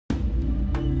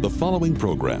The following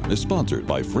program is sponsored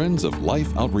by Friends of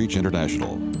Life Outreach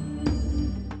International.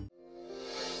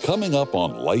 Coming up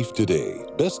on Life Today,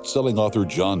 best-selling author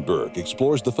John Burke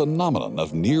explores the phenomenon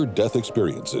of near-death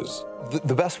experiences.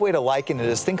 The best way to liken it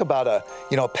is think about a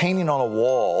painting on a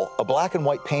wall, a black and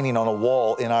white painting on a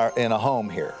wall in a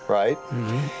home here, right?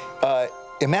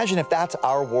 Mm-hmm. Imagine if that's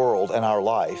our world and our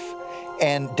life,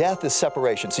 and death is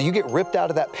separation. So you get ripped out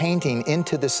of that painting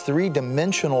into this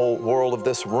three-dimensional world of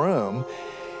this room,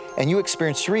 and you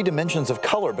experience three dimensions of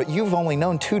color, but you've only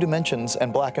known two dimensions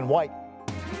and black and white.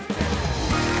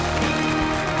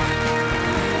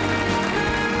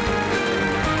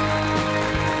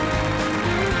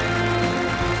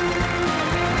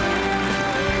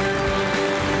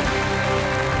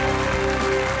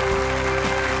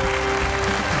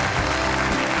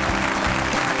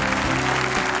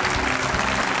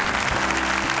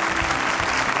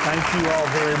 Thank you all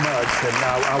very much, and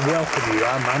I welcome you.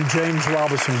 I'm James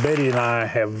Robison. Betty and I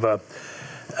have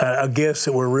a guest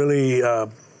that we're really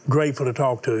grateful to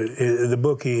talk to. The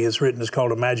book he has written is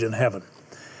called Imagine Heaven.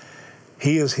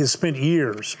 He has spent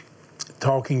years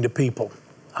talking to people,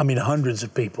 hundreds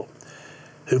of people,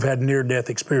 who've had near-death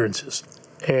experiences.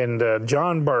 And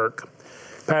John Burke,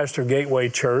 pastor of Gateway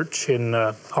Church in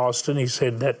Austin, he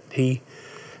said that he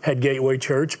had Gateway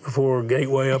Church before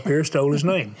Gateway up here stole his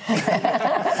name.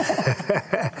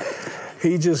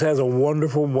 He just has a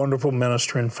wonderful, wonderful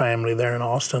ministry and family there in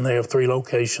Austin. They have 3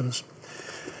 locations.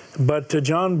 But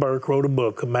John Burke wrote a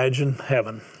book, Imagine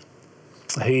Heaven.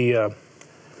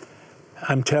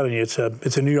 I'm telling you, it's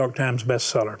a New York Times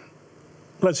bestseller.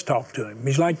 Let's talk to him.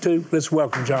 Would you like to? Let's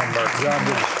welcome John Burke. John,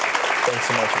 thanks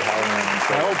so much for having me.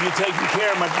 I hope you're taking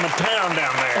care of my town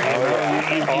down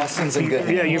there. Austin's in good.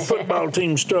 Yeah, your football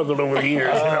team struggled over the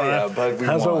years. But we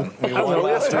won. We won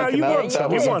last week. You won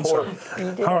some. You won some.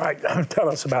 All right, tell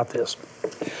us about this.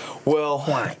 Well,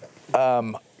 why?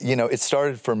 It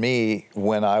started for me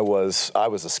when I was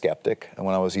a skeptic, and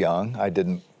when I was young,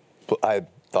 I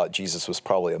thought Jesus was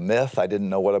probably a myth. I didn't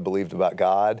know what I believed about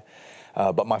God,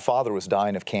 but my father was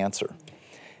dying of cancer.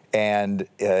 And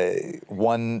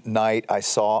one night I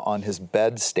saw on his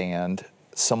bedstand,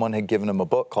 someone had given him a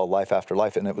book called Life After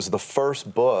Life, and it was the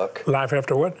first book. Life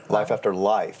After what? Life After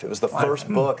Life. It was the first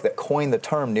book that coined the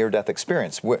term near-death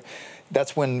experience.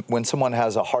 That's when someone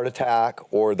has a heart attack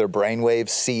or their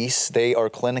brainwaves cease, they are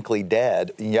clinically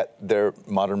dead, yet their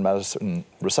modern medicine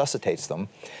resuscitates them.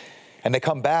 And they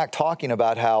come back talking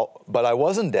about but I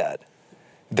wasn't dead.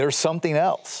 There's something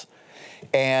else.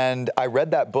 And I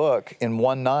read that book in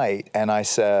one night, and I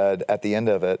said at the end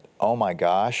of it, oh my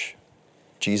gosh,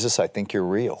 Jesus, I think you're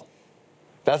real.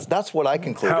 That's what I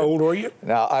concluded. How old were you?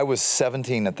 Now, I was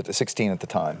 16 at the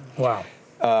time. Wow.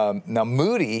 Now,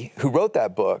 Moody, who wrote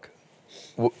that book,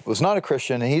 was not a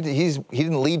Christian, and he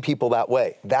didn't lead people that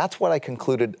way. That's what I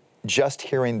concluded just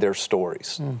hearing their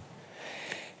stories.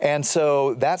 And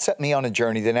so that set me on a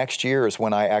journey. The next year is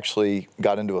when I actually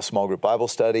got into a small group Bible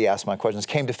study, asked my questions,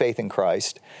 came to faith in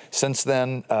Christ. Since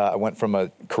then, I went from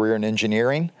a career in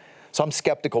engineering. So I'm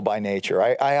skeptical by nature.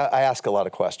 I ask a lot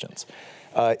of questions.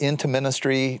 Into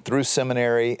ministry, through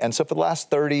seminary. And so for the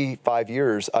last 35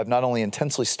 years, I've not only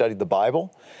intensely studied the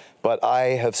Bible, but I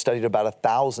have studied about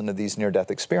 1,000 of these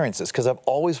near-death experiences because I've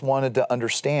always wanted to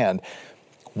understand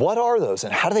what are those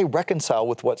and how do they reconcile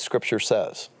with what Scripture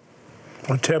says.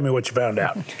 Well, tell me what you found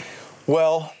out.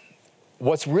 Well,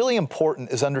 what's really important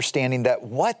is understanding that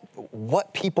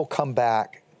what people come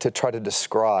back to try to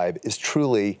describe is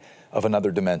truly of another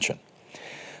dimension.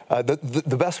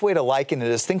 The best way to liken it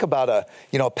is think about a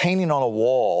painting on a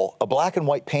wall, a black and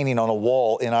white painting on a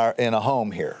wall in a home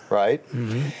here, right?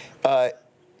 Mm-hmm.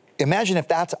 Imagine if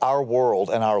that's our world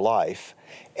and our life,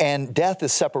 and death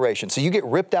is separation. So you get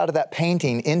ripped out of that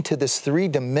painting into this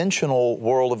three-dimensional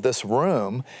world of this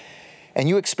room, and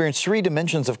you experience 3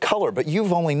 dimensions of color, but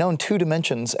you've only known 2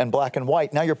 dimensions and black and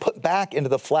white. Now you're put back into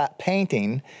the flat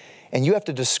painting, and you have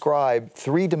to describe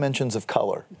 3 dimensions of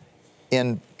color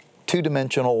in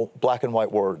 2-dimensional black and white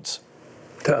words.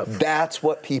 Tough. That's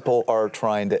what people are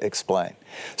trying to explain.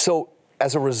 So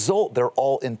as a result, they're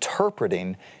all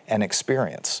interpreting an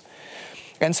experience.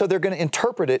 And so they're going to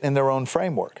interpret it in their own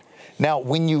framework. Now,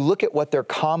 when you look at what they're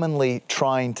commonly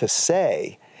trying to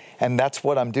say, and that's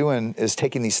what I'm doing, is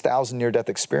taking these 1,000 near-death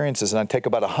experiences, and I take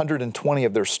about 120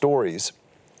 of their stories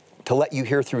to let you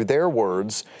hear through their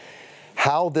words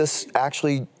how this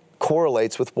actually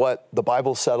correlates with what the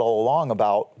Bible said all along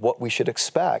about what we should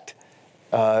expect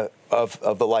of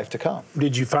the life to come.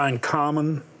 Did you find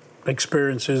common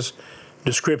experiences,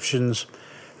 descriptions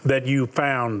that you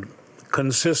found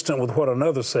consistent with what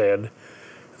another said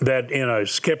that in a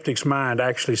skeptic's mind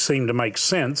actually seemed to make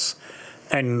sense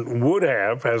and would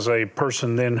have, as a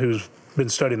person then who's been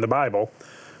studying the Bible,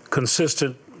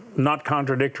 consistent, not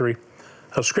contradictory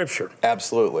of Scripture.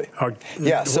 Absolutely.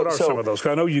 Yeah. What are some of those?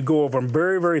 'Cause I know you go over them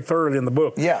very, very thoroughly in the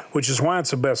book. Yeah. Which is why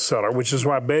it's a bestseller. Which is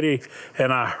why Betty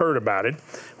and I heard about it.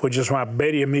 Which is why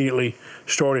Betty immediately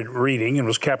started reading and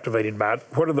was captivated by it.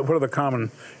 What are the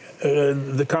common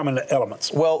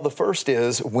elements? Well, the first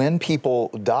is when people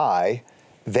die,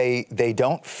 they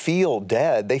don't feel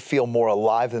dead. They feel more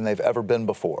alive than they've ever been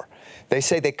before. They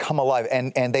say they come alive,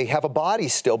 and they have a body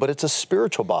still, but it's a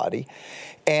spiritual body.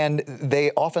 And they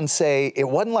often say, it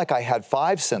wasn't like I had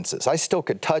 5 senses. I still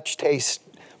could touch, taste,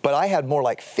 but I had more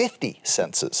like 50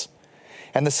 senses.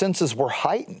 And the senses were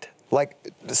heightened. Like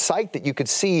the sight that you could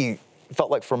see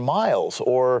felt like for miles,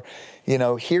 or,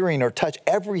 hearing or touch,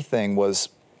 everything was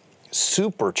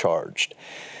supercharged.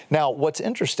 Now, what's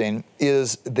interesting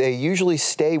is they usually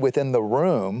stay within the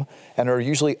room and are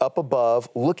usually up above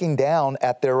looking down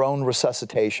at their own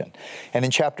resuscitation. And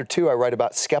in chapter 2, I write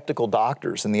about skeptical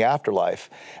doctors in the afterlife.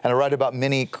 And I write about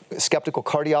many skeptical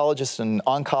cardiologists and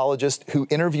oncologists who,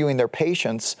 interviewing their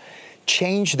patients,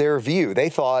 changed their view. They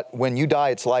thought, when you die,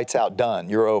 it's lights out, done,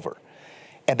 you're over.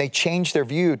 And they changed their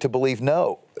view to believe,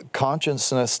 no,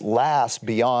 consciousness lasts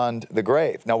beyond the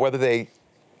grave. Now, whether they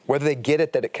get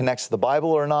it that it connects to the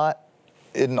Bible or not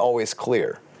isn't always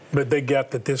clear. But they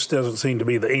get that this doesn't seem to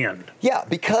be the end. Yeah,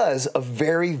 because of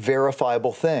very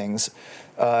verifiable things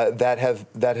that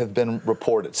have been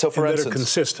reported. So, for instance, that are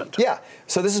consistent. Yeah.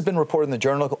 So this has been reported in the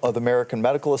Journal of the American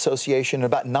Medical Association.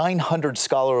 About 900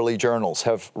 scholarly journals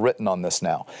have written on this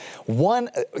now. One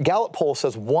Gallup poll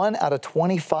says 1 out of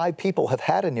 25 people have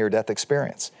had a near-death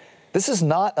experience. This is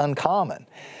not uncommon.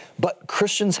 But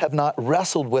Christians have not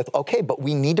wrestled with, okay, but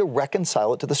we need to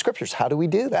reconcile it to the Scriptures. How do we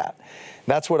do that?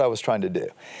 That's what I was trying to do.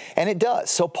 And it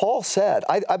does. So Paul said,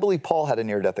 I believe Paul had a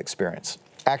near-death experience.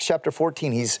 Acts chapter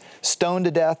 14, he's stoned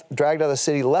to death, dragged out of the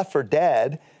city, left for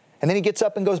dead, and then he gets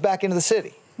up and goes back into the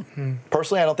city. Mm-hmm.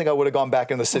 Personally, I don't think I would have gone back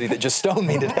into the city that just stoned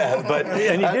me to death. But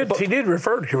and he did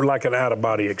refer to it like an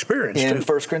out-of-body experience. In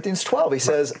 1 Corinthians 12, he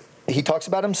says, he talks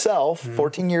about himself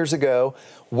 14 years ago,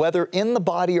 whether in the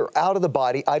body or out of the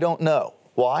body, I don't know.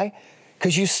 Why?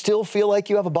 Because you still feel like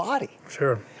you have a body.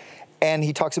 Sure. And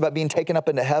he talks about being taken up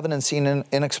into heaven and seeing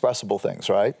inexpressible things,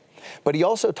 right? But he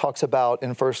also talks about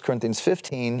in 1 Corinthians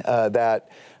 15 that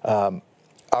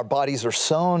our bodies are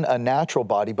sown a natural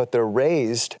body, but they're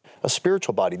raised a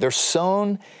spiritual body. They're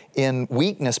sown in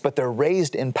weakness, but they're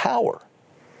raised in power.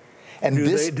 And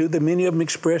do many of them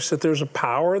express that there's a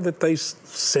power that they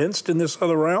sensed in this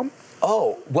other realm?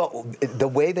 Oh, well, the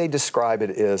way they describe it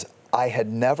is, I had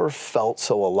never felt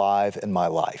so alive in my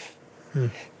life.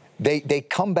 They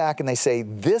come back and they say,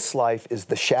 this life is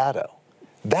the shadow.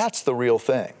 That's the real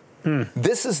thing.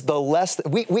 This is the less,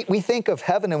 we think of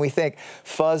heaven and we think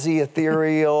fuzzy,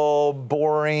 ethereal,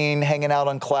 boring, hanging out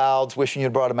on clouds, wishing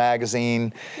you'd brought a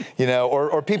magazine,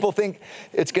 or people think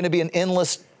it's going to be an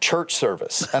endless church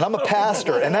service. And I'm a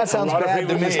pastor, and that sounds bad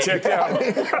to me. Checked out.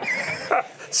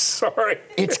 Sorry.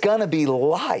 It's going to be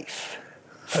life,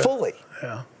 fully.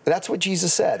 Yeah. That's what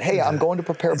Jesus said. Hey, I'm going to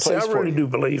prepare a place for you. I really do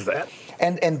believe that.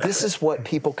 And this is what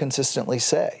people consistently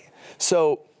say.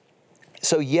 So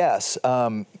yes,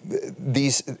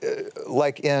 these,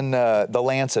 like in The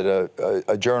Lancet,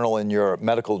 a journal in Europe,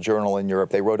 medical journal in Europe,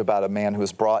 they wrote about a man who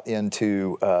was brought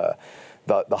into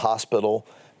the hospital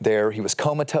there. He was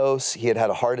comatose. He had had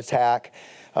a heart attack.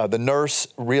 The nurse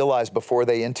realized before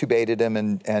they intubated him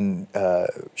and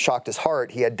shocked his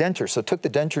heart, he had dentures. So took the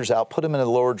dentures out, put him in the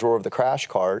lower drawer of the crash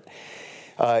cart.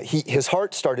 His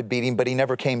heart started beating, but he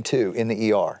never came to in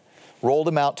the ER. Rolled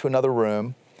him out to another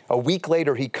room. A week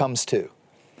later, he comes to.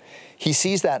 He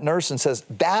sees that nurse and says,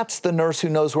 that's the nurse who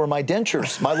knows where my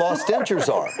lost dentures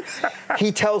are.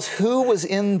 He tells who was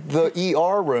in the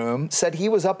ER room, said he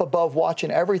was up above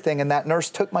watching everything, and that nurse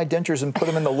took my dentures and put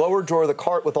them in the lower drawer of the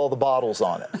cart with all the bottles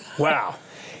on it. Wow.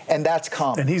 And that's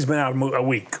common. And he's been out a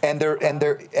week. And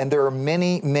there are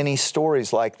many, many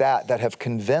stories like that have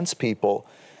convinced people,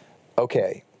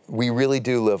 okay, we really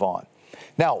do live on.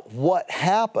 Now, what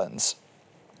happens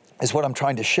is what I'm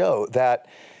trying to show, that,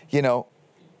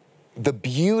 the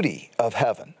beauty of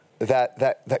heaven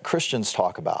that Christians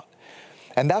talk about.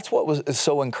 And that's what is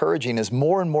so encouraging, is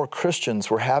more and more Christians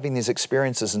were having these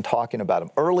experiences and talking about them.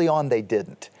 Early on, they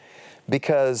didn't,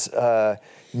 because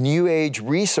New Age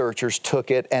researchers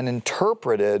took it and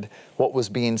interpreted what was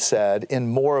being said in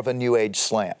more of a New Age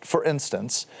slant. For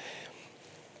instance,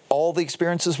 all the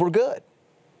experiences were good.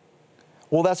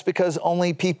 Well, that's because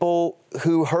only people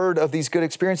who heard of these good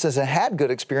experiences and had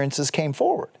good experiences came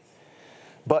forward.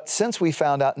 But since we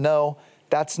found out, no,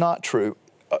 that's not true,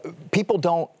 people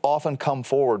don't often come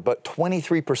forward, but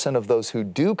 23% of those who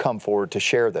do come forward to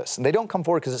share this, and they don't come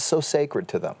forward because it's so sacred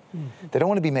to them. They don't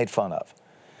want to be made fun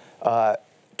of.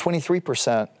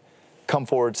 23% come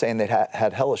forward saying they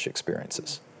had hellish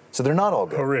experiences. So they're not all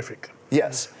good. Horrific.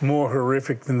 Yes. More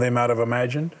horrific than they might have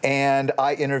imagined. And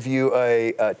I interview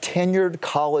a tenured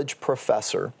college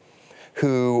professor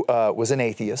who was an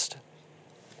atheist,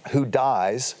 who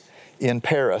dies in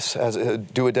Paris, has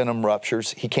duodenum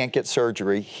ruptures. He can't get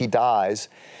surgery. He dies.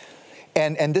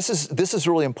 And this is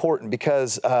really important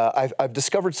because I've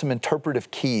discovered some interpretive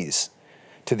keys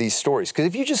to these stories. Because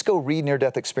if you just go read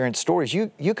near-death experience stories,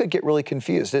 you could get really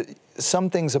confused. Some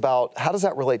things about how does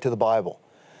that relate to the Bible?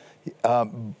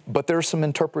 But there are some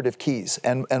interpretive keys.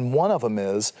 And one of them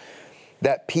is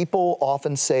that people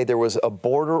often say there was a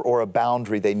border or a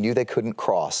boundary they knew they couldn't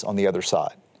cross on the other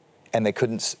side. And they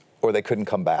couldn't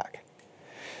come back.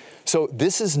 So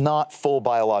this is not full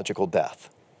biological death.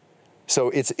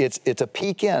 So it's a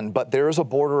peek in, but there is a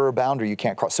border or a boundary you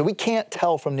can't cross. So we can't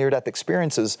tell from near-death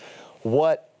experiences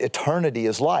what eternity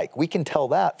is like. We can tell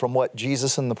that from what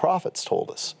Jesus and the prophets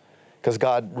told us, because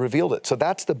God revealed it. So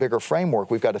that's the bigger framework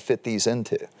we've got to fit these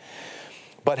into.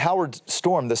 But Howard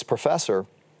Storm, this professor,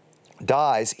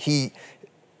 dies. He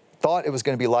thought it was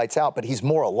going to be lights out, but he's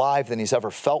more alive than he's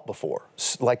ever felt before.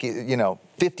 Like,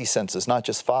 50 senses, not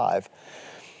just 5.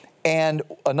 And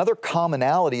another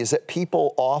commonality is that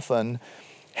people often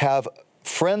have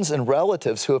friends and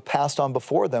relatives who have passed on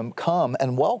before them come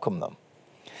and welcome them.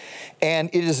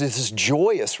 And it is this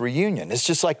joyous reunion. It's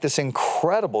just like this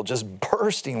incredible, just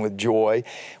bursting with joy.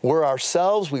 We're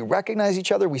ourselves, we recognize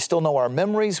each other, we still know our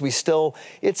memories,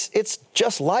 it's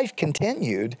just life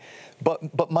continued,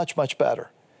 but much, much better.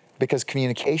 Because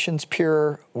communication's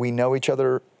pure, we know each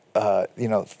other,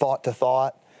 thought to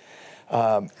thought.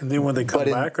 And then when they come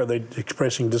back, are they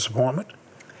expressing disappointment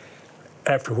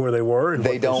after where they were? And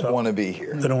they don't want to be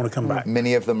here. They don't want to come back.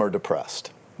 Many of them are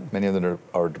depressed. Many of them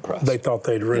are depressed. They thought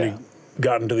they'd really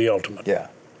gotten to the ultimate. Yeah.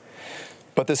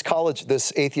 But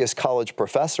this atheist college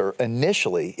professor,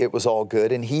 initially it was all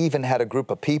good, and he even had a group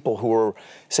of people who were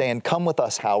saying, "Come with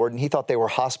us, Howard," and he thought they were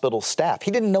hospital staff.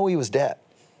 He didn't know he was dead.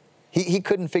 He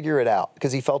couldn't figure it out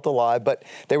because he felt alive, but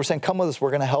they were saying, "Come with us,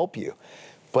 we're going to help you."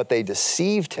 But they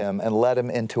deceived him and led him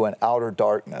into an outer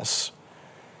darkness.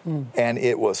 And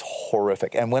it was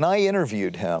horrific. And when I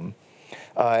interviewed him,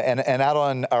 and out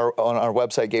on our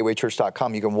website,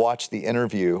 gatewaychurch.com, you can watch the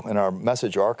interview in our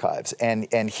message archives,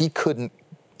 and he couldn't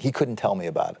tell me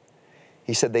about it.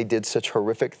 He said they did such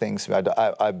horrific things.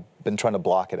 I've been trying to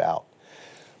block it out.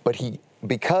 But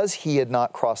because he had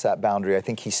not crossed that boundary, I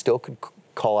think he still could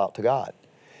call out to God.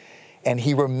 And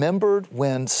he remembered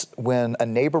when a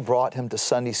neighbor brought him to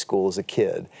Sunday school as a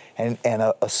kid, and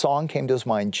a song came to his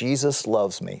mind, "Jesus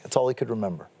Loves Me." That's all he could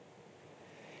remember.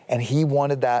 And he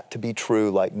wanted that to be true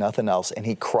like nothing else. And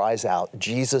he cries out,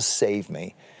 "Jesus, save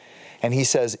me." And he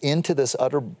says, into this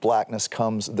utter blackness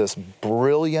comes this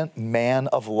brilliant man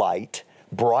of light,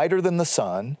 brighter than the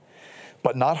sun,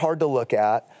 but not hard to look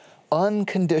at.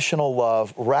 Unconditional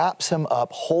love wraps him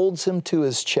up, holds him to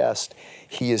his chest.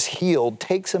 He is healed,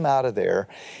 takes him out of there,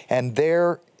 and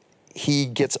there he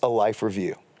gets a life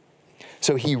review.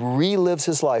 So he relives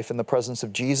his life in the presence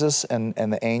of Jesus and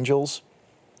the angels.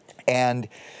 And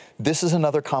this is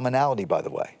another commonality, by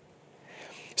the way.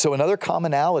 So another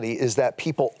commonality is that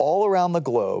people all around the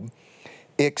globe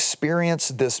experience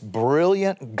this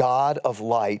brilliant God of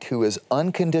light who is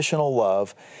unconditional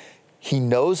love. He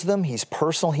knows them, he's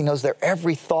personal, he knows their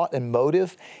every thought and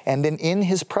motive, and then in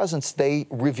his presence, they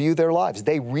review their lives.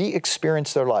 They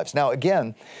re-experience their lives. Now,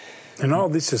 again... And all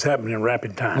this is happening in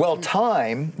rapid time. Well,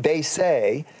 time, they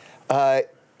say,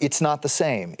 it's not the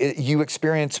same. You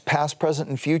experience past, present,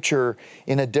 and future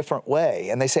in a different way.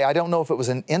 And they say, I don't know if it was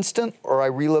an instant or I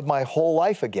relived my whole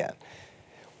life again.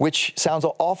 Which sounds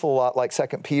an awful lot like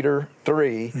 2 Peter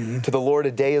 3, to the Lord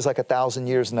a day is like 1,000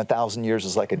 years and 1,000 years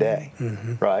is like a day,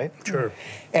 right? Sure.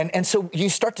 And so you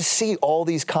start to see all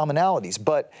these commonalities,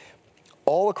 but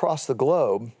all across the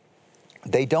globe,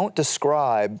 they don't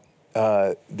describe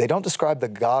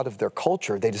the God of their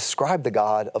culture, they describe the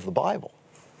God of the Bible.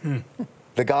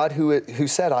 The God who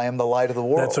said, I am the light of the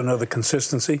world. That's another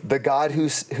consistency. The God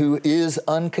who is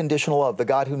unconditional love, the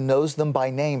God who knows them by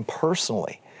name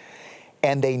personally.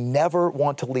 And they never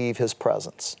want to leave his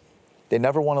presence. They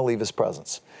never want to leave his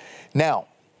presence. Now,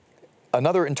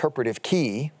 another interpretive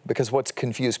key, because what's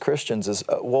confused Christians is,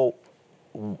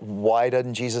 why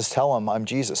doesn't Jesus tell them I'm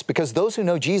Jesus? Because those who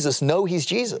know Jesus know he's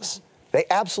Jesus. They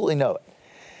absolutely know it.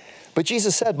 But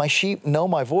Jesus said, my sheep know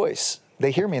my voice.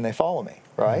 They hear me and they follow me,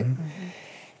 right?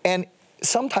 And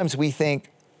sometimes we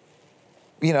think,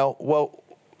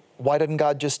 why didn't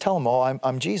God just tell him, oh,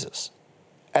 I'm Jesus?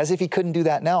 As if he couldn't do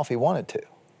that now if he wanted to.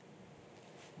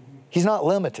 He's not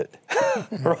limited,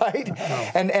 right?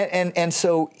 And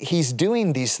so he's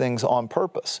doing these things on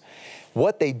purpose.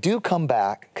 What they do come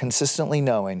back consistently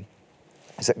knowing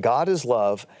is that God is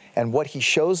love, and what he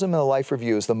shows them in the life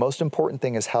review is the most important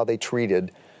thing is how they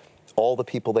treated all the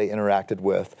people they interacted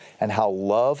with, and how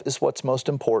love is what's most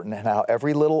important, and how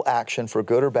every little action, for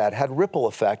good or bad, had ripple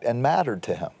effect and mattered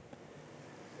to him.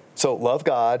 So love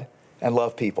God and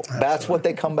love people. Absolutely. That's what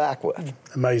they come back with.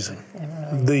 Amazing.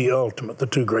 The ultimate, the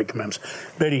two great commandments.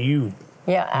 Betty, you've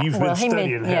been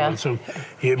studying heaven, so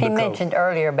he mentioned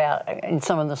earlier about in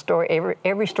some of the story.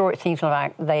 Every story, it seems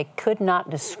like they could not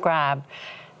describe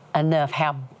enough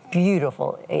how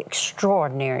beautiful,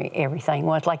 extraordinary everything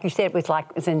was. Like you said, it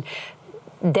was in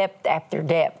depth after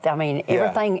depth. I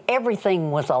mean,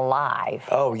 everything was alive.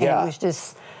 Oh yeah, and it was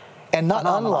just. And not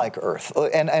unlike Earth.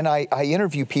 And I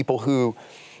interview people who,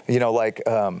 like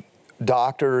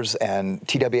doctors and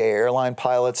TWA airline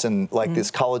pilots and like this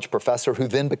college professor who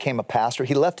then became a pastor.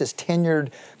 He left his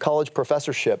tenured college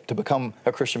professorship to become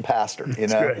a Christian pastor,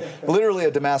 Literally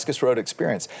a Damascus Road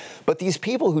experience. But these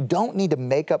people who don't need to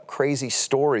make up crazy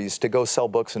stories to go sell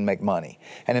books and make money.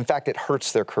 And in fact, it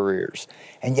hurts their careers.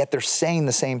 And yet they're saying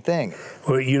the same thing.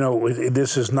 Well,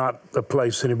 this is not a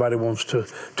place anybody wants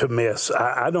to miss.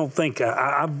 I don't think,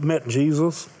 I've met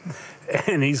Jesus,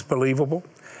 and he's believable.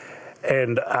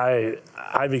 And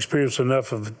I've experienced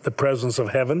enough of the presence of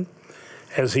heaven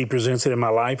as he presents it in my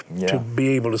life to be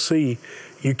able to see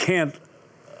you can't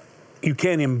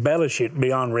embellish it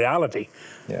beyond reality.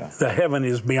 Yeah. The heaven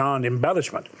is beyond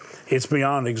embellishment. It's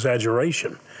beyond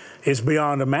exaggeration. It's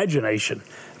beyond imagination.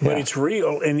 But it's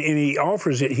real, and he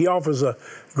offers it. He offers a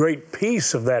great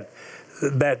peace of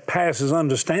that passes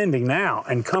understanding now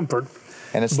and comfort.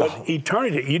 And it's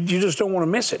eternity, you just don't want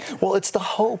to miss it. Well, it's the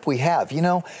hope we have.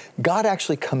 God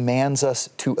actually commands us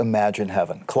to imagine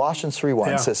heaven. Colossians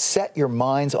 3:1 says, set your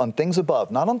minds on things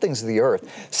above, not on things of the earth.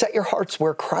 Set your hearts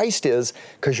where Christ is,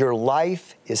 because your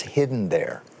life is hidden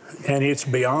there. And it's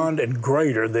beyond and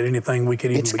greater than anything we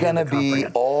can even begin to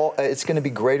comprehend. It's going to be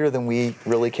greater than we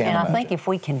really can imagine. And I think if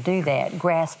we can do that,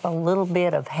 grasp a little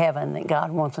bit of heaven that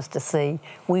God wants us to see,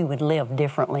 we would live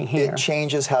differently here. It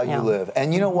changes how you live.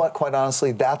 And you know what, quite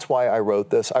honestly, that's why I wrote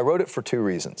this. I wrote it for two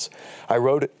reasons. I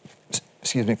wrote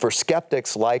it, for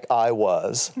skeptics like I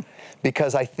was,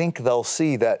 because I think they'll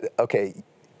see that, okay,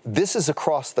 this is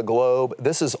across the globe,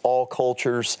 this is all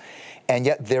cultures, and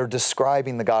yet they're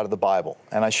describing the God of the Bible.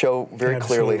 And I show very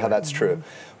clearly how that's true.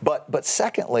 But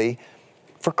secondly,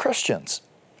 for Christians,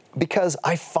 because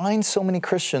I find so many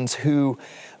Christians who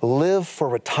live for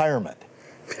retirement.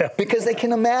 Because they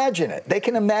can imagine it. They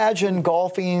can imagine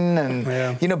golfing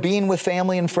and being with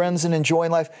family and friends and enjoying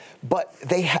life, but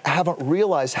they haven't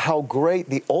realized how great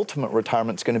the ultimate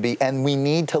retirement's going to be, and we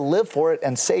need to live for it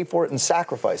and save for it and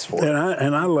sacrifice for it.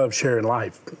 And I love sharing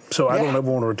life, so I don't ever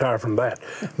want to retire from that.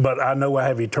 But I know I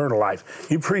have eternal life.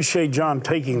 You appreciate John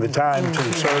taking the time to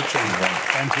research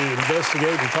and to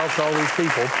investigate and talk to all these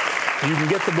people. You can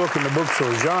get the book in the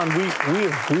bookstores. John, we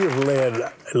have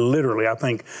led, literally, I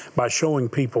think, by showing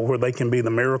people where they can be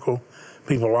the miracle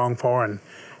people long for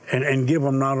and give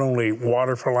them not only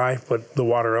water for life, but the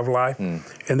water of life.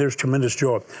 And there's tremendous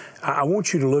joy. I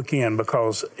want you to look in,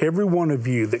 because every one of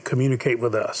you that communicate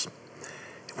with us,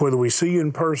 whether we see you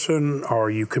in person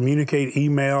or you communicate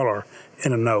email or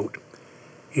in a note,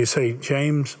 you say,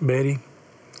 James, Betty,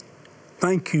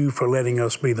 thank you for letting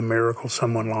us be the miracle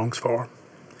someone longs for.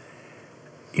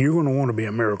 You're going to want to be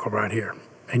a miracle right here,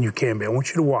 and you can be. I want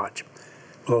you to watch,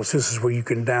 because this is where you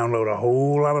can download a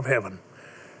whole lot of heaven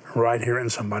right here in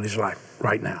somebody's life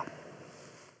right now.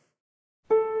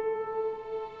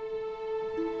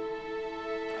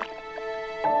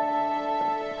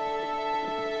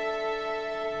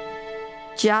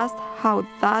 Just how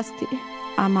thirsty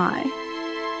am I?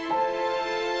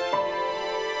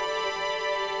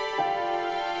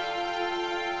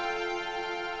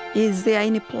 Is there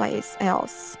any place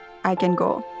else I can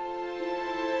go?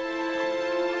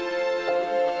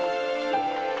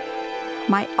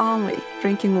 My only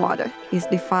drinking water is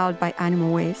defiled by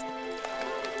animal waste.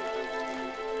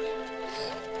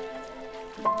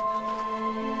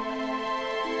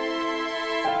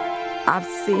 I've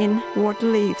seen what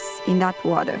lives in that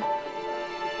water.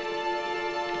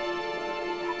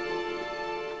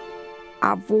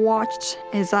 I've watched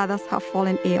as others have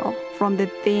fallen ill from the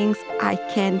things I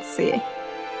can't see.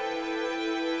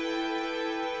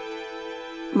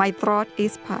 My throat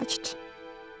is parched,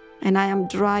 and I am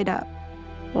dried up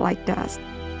like dust.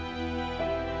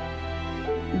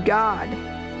 God,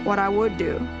 what I would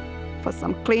do for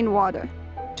some clean water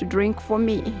to drink for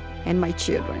me and my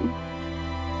children.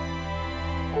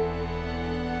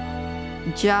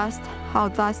 Just how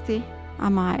thirsty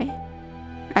am I?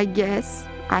 I guess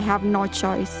I have no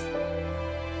choice.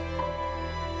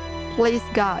 Please,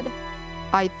 God,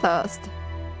 I thirst.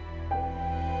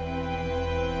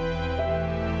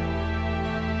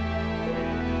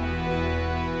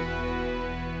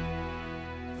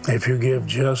 If you give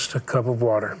just a cup of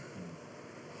water,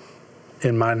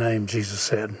 in my name, Jesus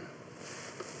said,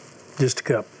 just a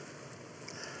cup.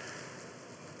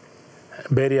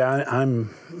 Betty,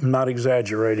 I'm not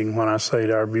exaggerating when I say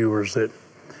to our viewers that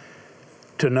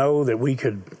to know that we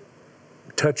could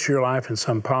touch your life in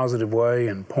some positive way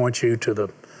and point you to the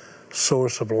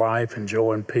source of life and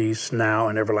joy and peace now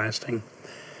and everlasting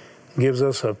gives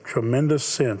us a tremendous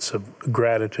sense of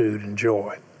gratitude and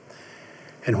joy.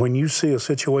 And when you see a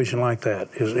situation like that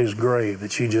is grave,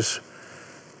 that you just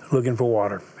looking for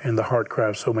water, and the heart cry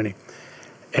of so many.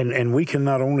 And we can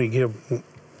not only give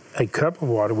a cup of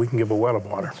water, we can give a well of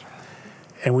water.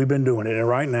 And we've been doing it. And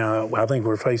right now, I think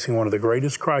we're facing one of the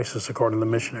greatest crises, according to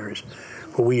the missionaries,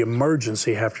 where we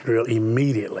emergency have to drill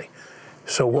immediately.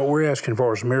 So what we're asking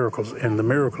for is miracles, and the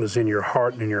miracle is in your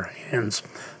heart and in your hands.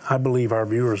 I believe our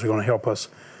viewers are going to help us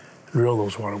drill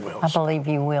those water wells. I believe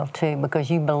you will too, because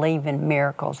you believe in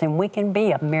miracles, and we can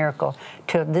be a miracle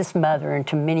to this mother and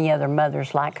to many other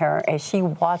mothers like her as she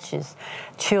watches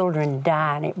children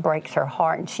die, and it breaks her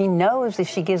heart. And she knows if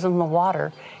she gives them the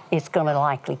water, it's going to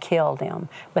likely kill them,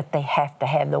 but they have to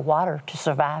have the water to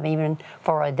survive even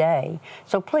for a day.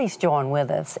 So please join with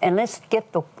us, and let's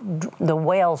get the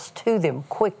wells to them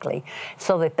quickly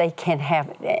so that they can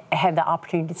have the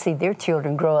opportunity to see their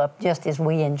children grow up just as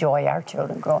we enjoy our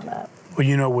children growing up. Well,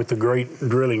 you know, with the great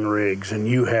drilling rigs, and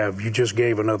you just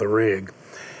gave another rig,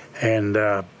 and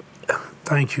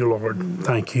thank you, Lord.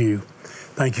 Thank you.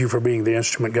 Thank you for being the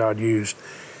instrument God used.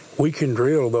 We can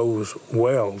drill those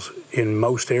wells in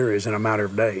most areas in a matter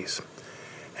of days.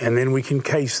 And then we can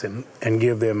case them and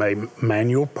give them a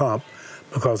manual pump,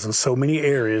 because in so many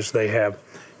areas they have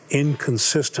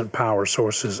inconsistent power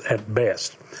sources at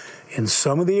best. In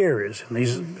some of the areas, in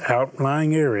these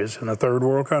outlying areas in the third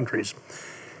world countries,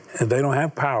 they don't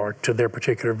have power to their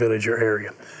particular village or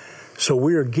area. So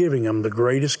we are giving them the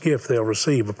greatest gift they'll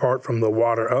receive apart from the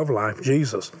water of life,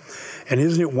 Jesus. And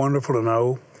isn't it wonderful to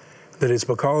know that it's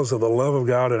because of the love of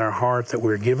God in our heart that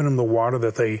we're giving them the water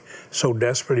that they so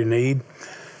desperately need,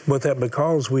 but that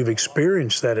because we've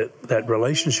experienced that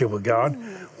relationship with God,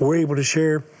 we're able to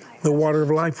share the water of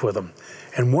life with them.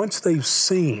 And once they've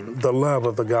seen the love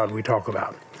of the God we talk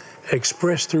about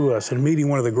expressed through us in meeting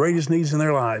one of the greatest needs in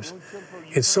their lives,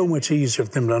 it's so much easier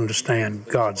for them to understand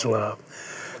God's love.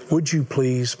 Would you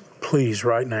please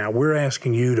right now, we're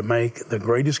asking you to make the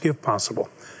greatest gift possible,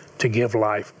 to give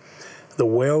life. The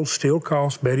wells still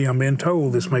cost, Betty, I'm being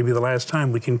told this may be the last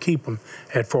time we can keep them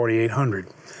at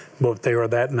 $4,800, but they are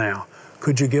that now.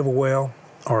 Could you give a well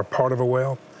or a part of a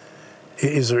well?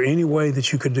 Is there any way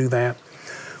that you could do that?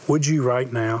 Would you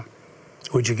right now,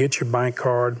 would you get your bank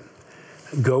card,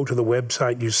 go to the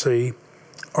website you see,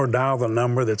 or dial the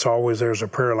number that's always there as a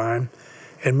prayer line,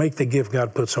 and make the gift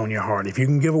God puts on your heart? If you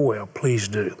can give a well, please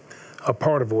do. A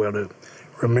part of a well, do.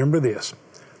 Remember this,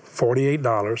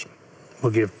 $48 will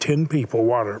give 10 people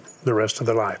water the rest of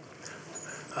their life.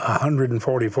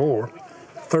 144,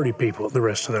 30 people the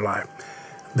rest of their life.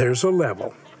 There's a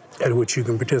level at which you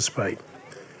can participate.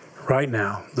 Right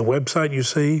now, the website you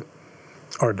see,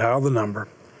 or dial the number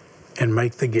and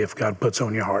make the gift God puts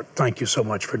on your heart. Thank you so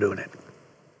much for doing it.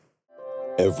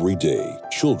 Every day,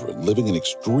 children living in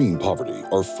extreme poverty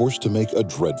are forced to make a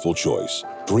dreadful choice: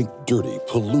 drink dirty,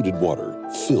 polluted water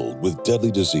filled with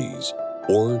deadly disease,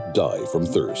 or die from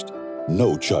thirst.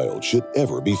 No child should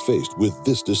ever be faced with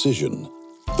this decision.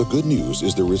 The good news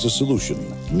is there is a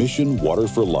solution. Mission Water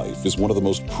for Life is one of the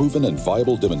most proven and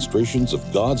viable demonstrations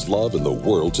of God's love in the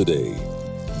world today.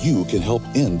 You can help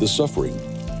end the suffering,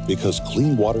 because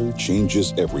clean water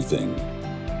changes everything.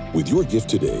 With your gift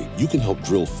today, you can help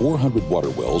drill 400 water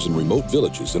wells in remote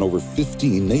villages in over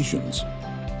 15 nations.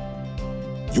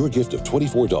 Your gift of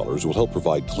 $24 will help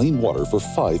provide clean water for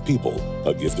 5 people.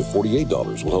 A gift of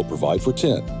 $48 will help provide for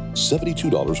 10.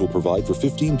 $72 will provide for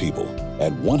 15 people.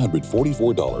 And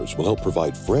 $144 will help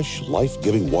provide fresh,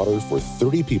 life-giving water for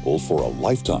 30 people for a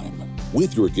lifetime.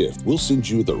 With your gift, we'll send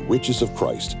you the riches of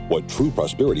Christ, what true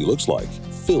prosperity looks like,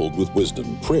 filled with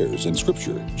wisdom, prayers, and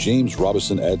scripture. James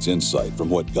Robison adds insight from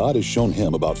what God has shown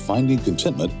him about finding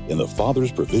contentment in the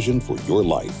Father's provision for your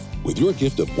life. With your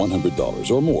gift of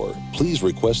 $100 or more, please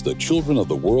request the Children of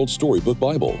the World Storybook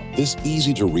Bible. This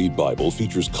easy-to-read Bible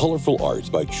features colorful art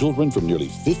by children from nearly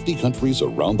 50 countries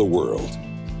around the world.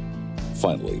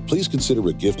 Finally, please consider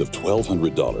a gift of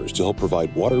 $1,200 to help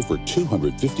provide water for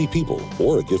 250 people,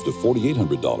 or a gift of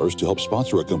 $4,800 to help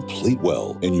sponsor a complete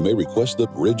well. And you may request the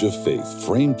Bridge of Faith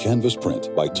framed canvas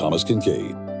print by Thomas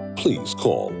Kincaid. Please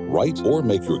call, write, or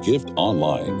make your gift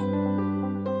online.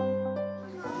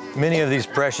 Many of these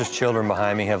precious children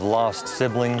behind me have lost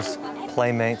siblings,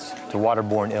 playmates to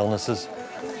waterborne illnesses.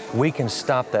 We can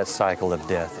stop that cycle of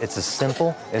death. It's as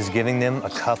simple as giving them a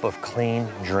cup of clean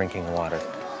drinking water.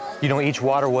 You know, each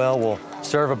water well will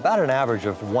serve about an average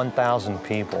of 1,000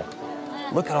 people.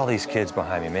 Look at all these kids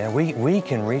behind me, man. We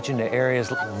can reach into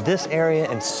areas, this area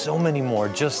and so many more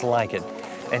just like it,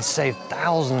 and save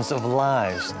thousands of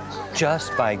lives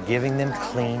just by giving them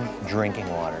clean drinking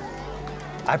water.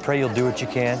 I pray you'll do what you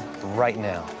can right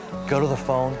now. Go to the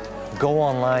phone, go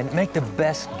online, make the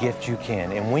best gift you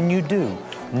can. And when you do,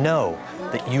 know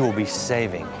that you will be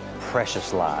saving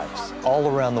precious lives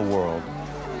all around the world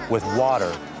with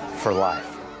water for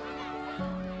life.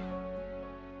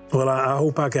 Well, I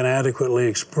hope I can adequately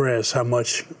express how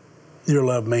much your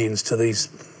love means to these.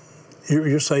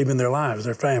 You're saving their lives,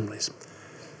 their families.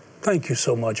 Thank you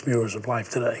so much, viewers of Life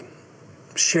Today,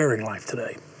 sharing Life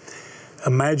Today.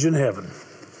 Imagine heaven.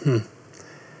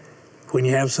 When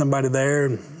you have somebody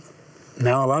there,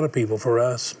 now a lot of people for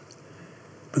us,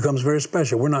 becomes very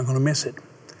special. We're not going to miss it.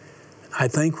 I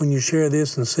think when you share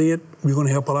this and see it, you're going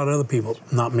to help a lot of other people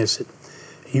not miss it.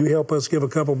 You help us give a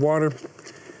cup of water,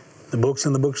 the book's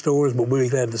in the bookstores, but we'll be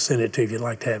glad to send it to you if you'd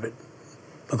like to have it,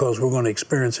 because we're going to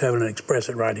experience heaven and express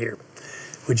it right here.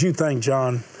 Would you thank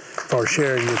John for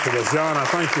sharing this with us? John, I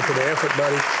thank you for the effort,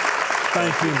 buddy.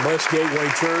 Thank you, Bless Gateway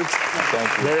Church.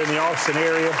 Thank you. There in the Austin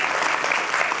area.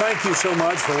 Thank you so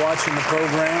much for watching the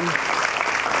program.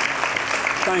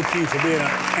 Thank you for being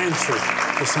an answer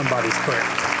to somebody's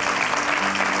prayer.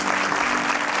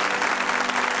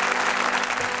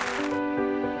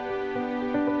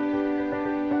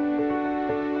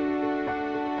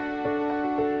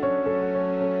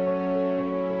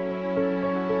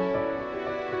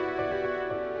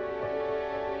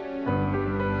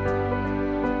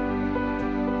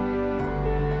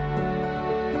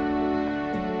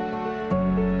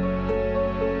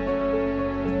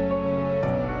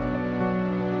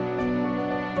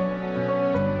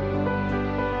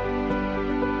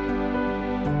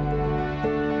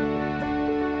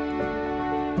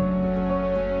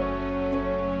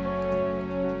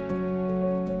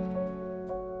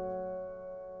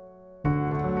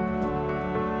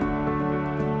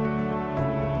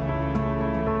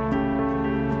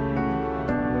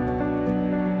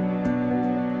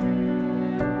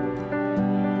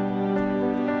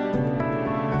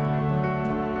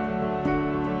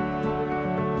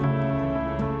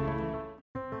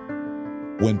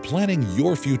 When planning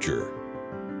your future,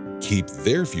 keep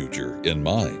their future in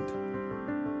mind.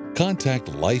 Contact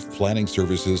Life Planning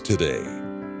Services today.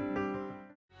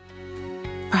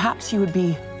 Perhaps you would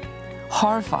be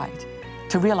horrified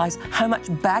to realize how much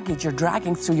baggage you're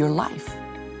dragging through your life.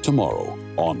 Tomorrow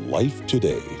on Life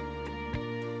Today.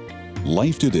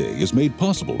 Life Today is made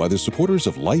possible by the supporters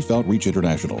of Life Outreach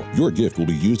International. Your gift will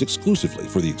be used exclusively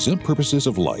for the exempt purposes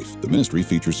of life. The ministry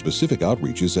features specific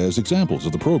outreaches as examples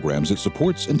of the programs it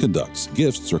supports and conducts.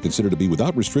 Gifts are considered to be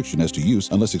without restriction as to use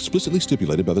unless explicitly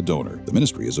stipulated by the donor. The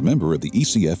ministry is a member of the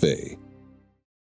ECFA.